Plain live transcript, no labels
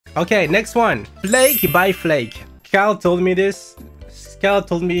Okay, next one. Flake by flake. Carl told me this. Carl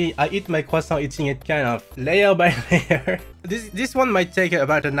told me I eat my croissant eating it kind of layer by layer. This one might take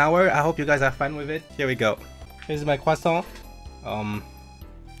about an hour. I hope you guys are fine with it. Here we go. Here's my croissant.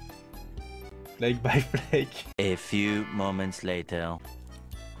 Flake by flake. A few moments later.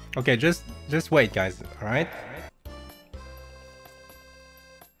 Okay, just wait, guys. All right.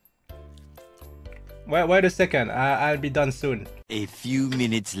 Wait a second. I'll be done soon. A few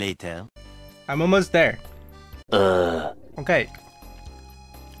minutes later. I'm almost there. Okay.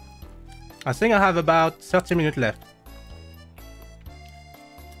 I think I have about 30 minutes left.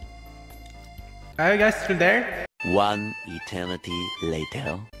 Are you guys still there? One eternity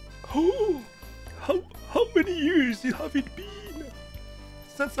later. Oh, how many years have it been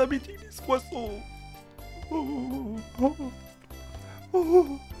since I've eating this quaso? Oh,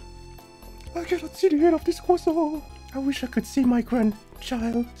 I cannot see the end of this quaso. I wish I could see my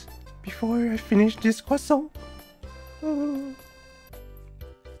grandchild before I finish this quaso.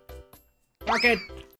 Okay,